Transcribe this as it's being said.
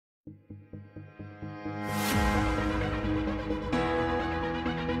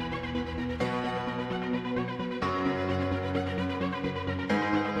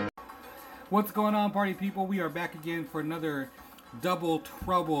What's going on, party people? We are back again for another double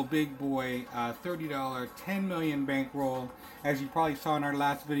trouble big boy $30 10 million bankroll. As you probably saw in our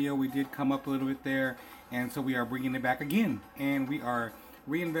last video, we did come up a little bit there, and so we are bringing it back again, and we are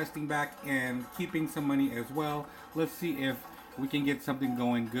reinvesting back and keeping some money as well. Let's see if we can get something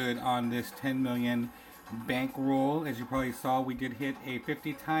going good on this 10 million bankroll. As you probably saw, we did hit a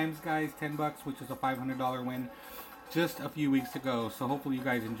 50 times, guys, 10 bucks, which is a $500 win just a few weeks ago. So hopefully you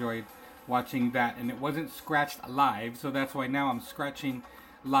guys enjoyed watching that, and it wasn't scratched live, so that's why now I'm scratching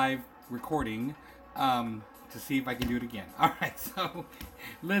live recording to see if I can do it again. Alright, so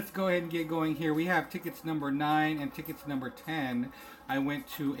let's go ahead and get going here. We have tickets number 9 and tickets number 10. I went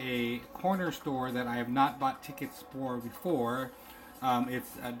to a corner store that I have not bought tickets for before.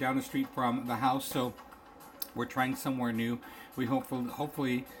 It's down the street from the house, so we're trying somewhere new. We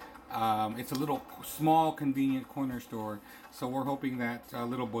hopefully it's a little small, convenient corner store, so we're hoping that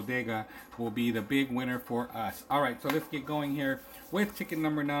little bodega will be the big winner for us. Alright, so let's get going here with ticket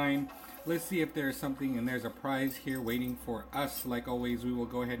number 9. Let's see if there's something, and there's a prize here waiting for us. Like always, we will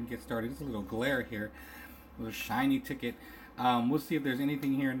go ahead and get started. There's a little glare here, a little shiny ticket. We'll see if there's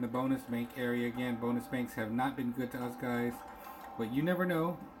anything here in the bonus bank area. Again, bonus banks have not been good to us, guys, but you never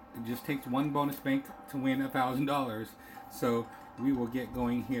know. It just takes one bonus bank to win $1,000. So we will get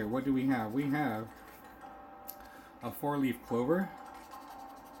going here. What do we have? We have a 4-leaf clover.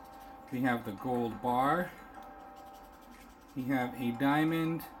 We have the gold bar. We have a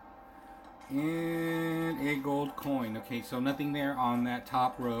diamond and a gold coin. Okay, so nothing there on that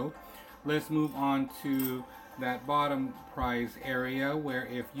top row. Let's move on to that bottom prize area, where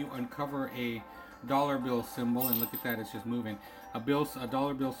if you uncover a dollar bill symbol, and look at that, it's just moving. A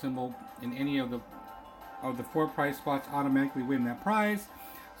dollar bill symbol in any of the 4 prize spots, automatically win that prize.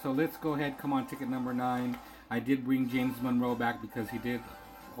 So let's go ahead. Come on, ticket number 9. I did bring James Monroe back because he did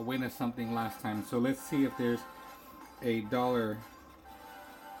win us something last time. So let's see if there's a dollar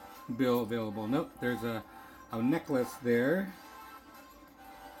bill available. Nope, there's a necklace there,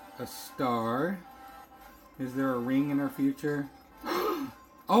 a star. Is there a ring in our future?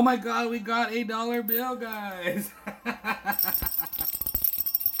 Oh my god, we got a dollar bill, guys.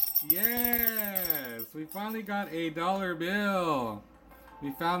 Yes, we finally got a dollar bill.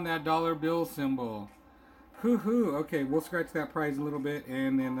 We found that dollar bill symbol. Hoo-hoo. Okay, we'll scratch that prize a little bit,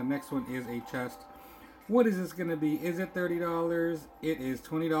 and then the next one is a chest. What is this gonna be? Is it $30? It is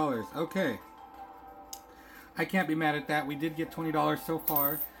 $20. Okay, I can't be mad at that. We did get $20 so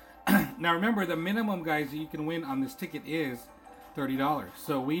far. Now remember, the minimum, guys, that you can win on this ticket is $30.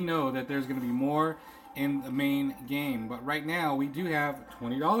 So we know that there's gonna be more in the main game, but right now we do have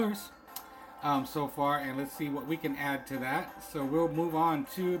 $20 so far, and let's see what we can add to that. So we'll move on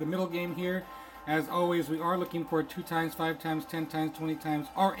to the middle game here. As always, we are looking for 2 times, 5 times, 10 times, 20 times,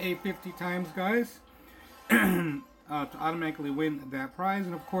 or a 50 times, guys, to automatically win that prize.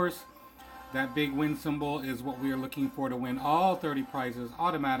 And of course, that big win symbol is what we are looking for to win all 30 prizes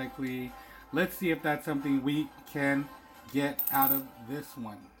automatically. Let's see if that's something we can get out of this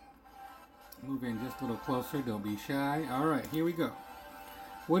one. Move in just a little closer, don't be shy. Alright, here we go.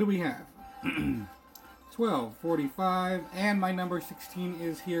 What do we have? 12, 45, and my number 16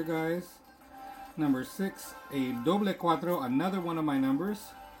 is here, guys. Number 6, a doble cuatro, another one of my numbers.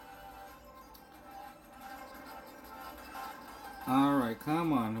 Alright,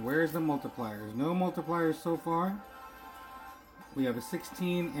 come on. Where's the multipliers? No multipliers so far. We have a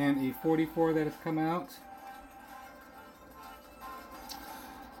 16 and a 44 that has come out.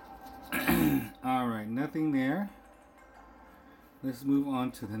 Alright, nothing there. Let's move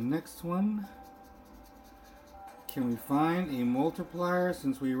on to the next one. Can we find a multiplier?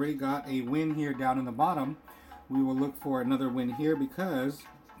 Since we already got a win here down in the bottom, we will look for another win here, because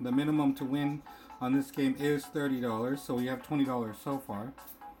the minimum to win on this game is $30. So we have $20 so far.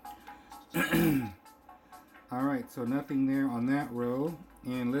 Alright, so nothing there on that row.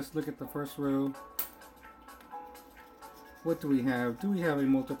 And let's look at the first row. What do we have? Do we have a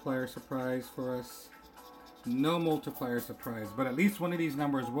multiplier surprise for us? No multiplier surprise, but at least one of these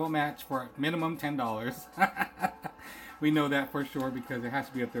numbers will match for minimum $10. We know that for sure because it has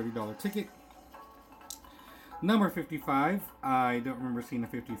to be a $30 ticket. Number 55. I don't remember seeing a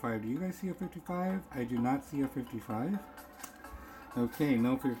 55. Do you guys see a 55? I do not see a 55. Okay,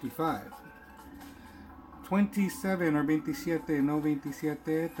 no 55. 27 or 27. No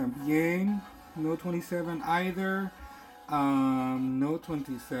 27 también. No 27 either. No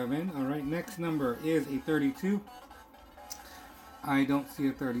 27. Alright, next number is a 32. I don't see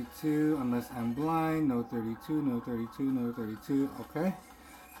a 32 unless I'm blind. No 32, no 32, no 32. Okay.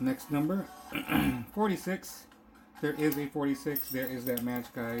 Next number, 46. There is a 46. There is that match,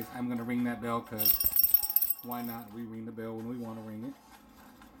 guys. I'm going to ring that bell because why not? We ring the bell when we want to ring it.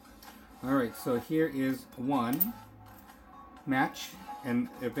 Alright, so here is one match. And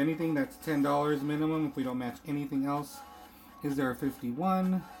if anything, that's $10 minimum if we don't match anything else. Is there a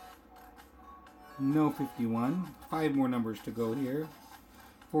 51? No 51. 5 more numbers to go here.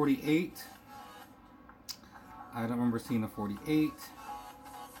 48. I don't remember seeing a 48.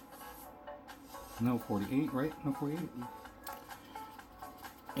 No 48, right? No 48.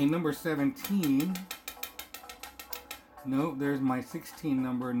 A number 17. No, there's my 16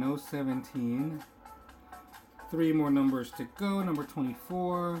 number. No 17. 3 more numbers to go. Number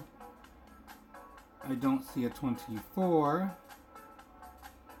 24. I don't see a 24.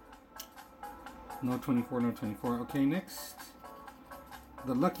 No 24, no 24. Okay, next.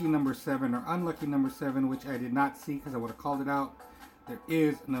 The lucky number 7 or unlucky number 7, which I did not see because I would have called it out. There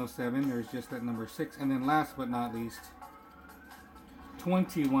is no 7. There's just that number 6. And then last but not least,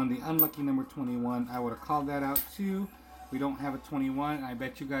 21. The unlucky number 21. I would have called that out too. We don't have a 21. I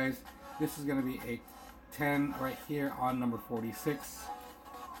bet you guys this is going to be a 10 right here on number 46.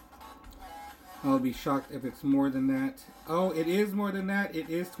 I'll be shocked if it's more than that. Oh, it is more than that. It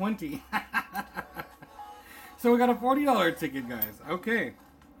is 20. So we got a $40 ticket, guys. Okay.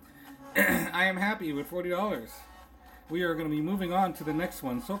 I am happy with $40. We are going to be moving on to the next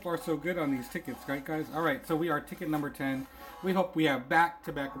one. So far, so good on these tickets, right, guys? All right, so we are ticket number 10. We hope we have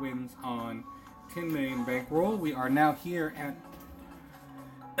back-to-back wins on 10 million bankroll. We are now here at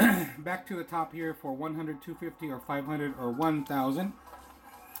back to the top here for 100, 250, or 500, or 1,000.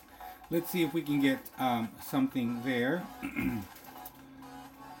 Let's see if we can get something there.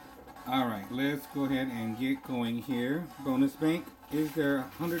 Alright, let's go ahead and get going here. Bonus bank. Is there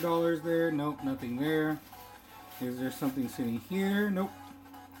 $100 there? Nope, nothing there. Is there something sitting here? Nope.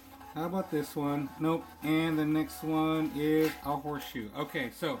 How about this one? Nope. And the next one is a horseshoe.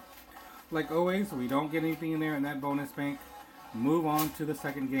 Okay, so like always, we don't get anything in there in that bonus bank. Move on to the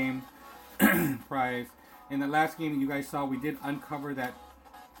second game prize. In the last game you guys saw, we did uncover that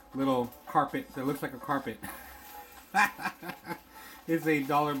little carpet that looks like a carpet. It's a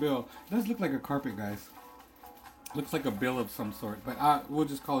dollar bill. It does look like a carpet, guys. Looks like a bill of some sort, but we'll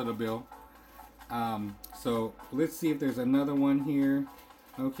just call it a bill. So let's see if there's another one here.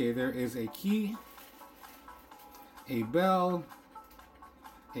 Okay, there is a key, a bell,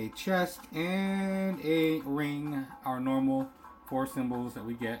 a chest, and a ring. Our normal 4 symbols that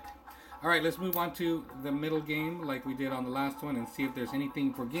we get. Alright, let's move on to the middle game like we did on the last one and see if there's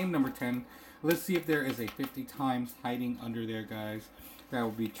anything for game number 10. Let's see if there is a 50 times hiding under there, guys. That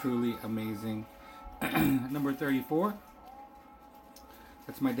would be truly amazing. Number 34.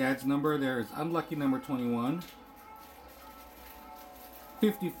 That's my dad's number. There is unlucky number 21.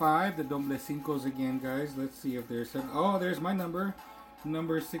 55, the doble cincos again, guys. Let's see if there's some. Oh, there's my number.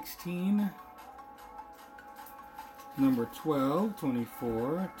 Number 16. Number 12,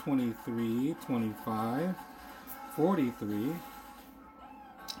 24, 23, 25, 43.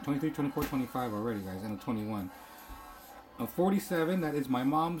 23, 24, 25 already, guys, and a 21. A 47, that is my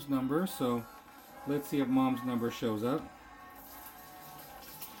mom's number, so let's see if mom's number shows up.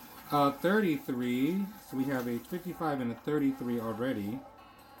 33, so we have a 55 and a 33 already.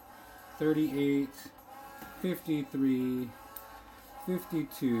 38, 53,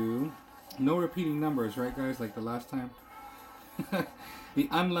 52. No repeating numbers, right, guys, like the last time? The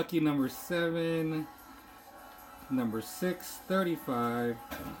unlucky number 7. Number 6, 35,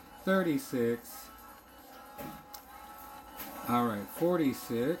 36. Alright,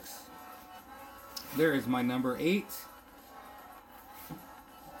 46. There is my number 8.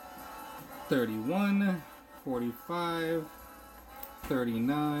 31, 45,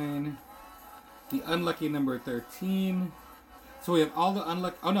 39. The unlucky number 13. So we have all the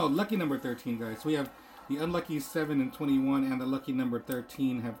unlucky, oh no, lucky number 13, guys. So we have the unlucky 7 and 21, and the lucky number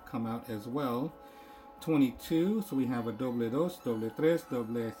 13 have come out as well. 22, so we have a doble dos, doble tres,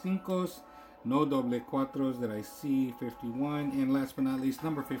 doble cincos, no doble cuatros that I see. 51, and last but not least,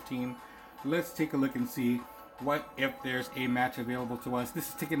 number 15. Let's take a look and see what if there's a match available to us. This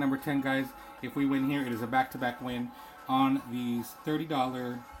is ticket number 10, guys. If we win here, it is a back-to-back win on these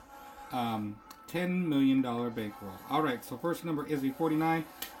 $30 $10 million bankroll. Alright, so first number is a 49.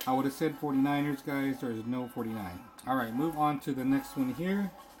 I would have said 49ers, guys. There is no 49. Alright, move on to the next one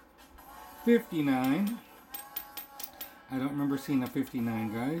here. 59. I don't remember seeing a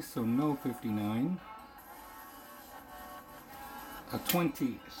 59, guys, so no 59. A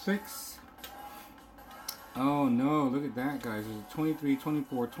 26. Oh no, look at that, guys. There's a 23,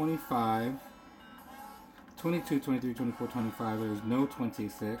 24, 25. 22, 23, 24, 25. There's no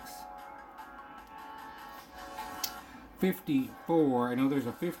 26. 54. I know there's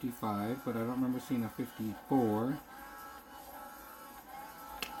a 55, but I don't remember seeing a 54.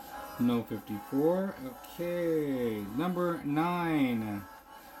 No 54. Okay. Number 9.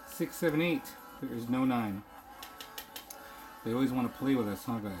 6, 7, 8. There is no 9. They always want to play with us,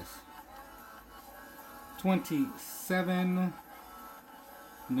 huh, guys? 27.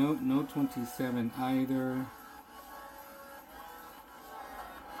 Nope, no 27 either.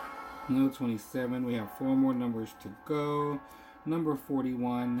 No 27. We have 4 more numbers to go. Number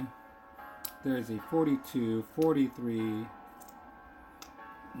 41. There is a 42, 43.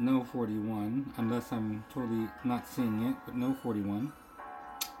 No 41, unless I'm totally not seeing it, but no 41.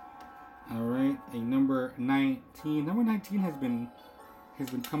 All right, a number 19. Number 19 has been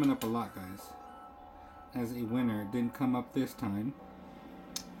coming up a lot, guys. As a winner, it didn't come up this time.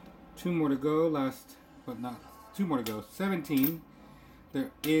 2 more to go. Last, but not 2 more to go. 17.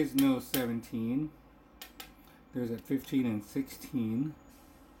 There is no 17. There's at 15 and 16.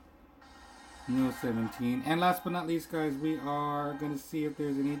 No 17. And last but not least, guys, we are going to see if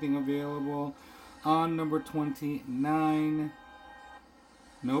there's anything available on number 29.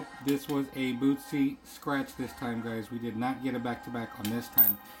 Nope, this was a Bootsy scratch this time, guys. We did not get a back-to-back on this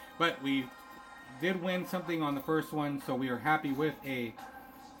time. But we did win something on the first one, so we are happy with a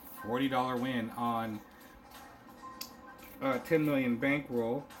 $40 win on 10 million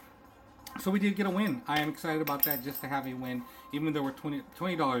bankroll. So we did get a win. I am excited about that, just to have a win. Even though we're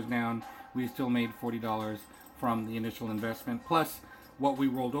 $20 down, we still made $40 from the initial investment. Plus, what we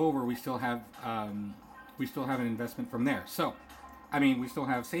rolled over, we still have an investment from there. So, I mean, we still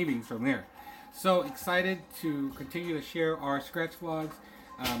have savings from there. So excited to continue to share our scratch vlogs.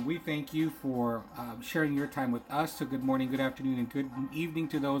 We thank you for sharing your time with us. So good morning, good afternoon, and good evening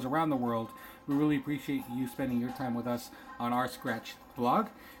to those around the world. We really appreciate you spending your time with us on our scratch vlog.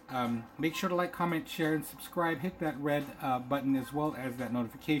 Make sure to like, comment, share, and subscribe. Hit that red button as well as that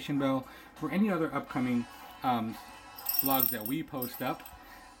notification bell for any other upcoming vlogs that we post up.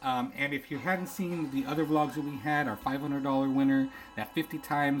 And if you hadn't seen the other vlogs that we had, our $500 winner, that 50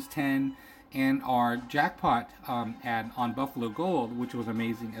 times 10, and our jackpot ad on Buffalo Gold, which was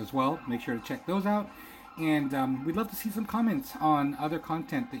amazing as well. Make sure to check those out. And we'd love to see some comments on other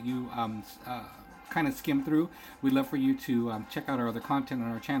content that you kind of skim through. We'd love for you to check out our other content on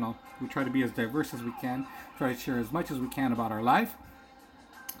our channel. We try to be as diverse as we can, try to share as much as we can about our life.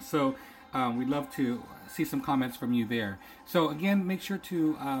 So we'd love to see some comments from you there. So again, make sure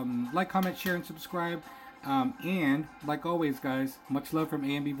to like, comment, share, and subscribe. And like always, guys, much love from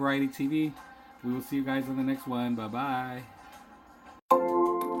A&B Variety TV. We will see you guys on the next one. Bye-bye.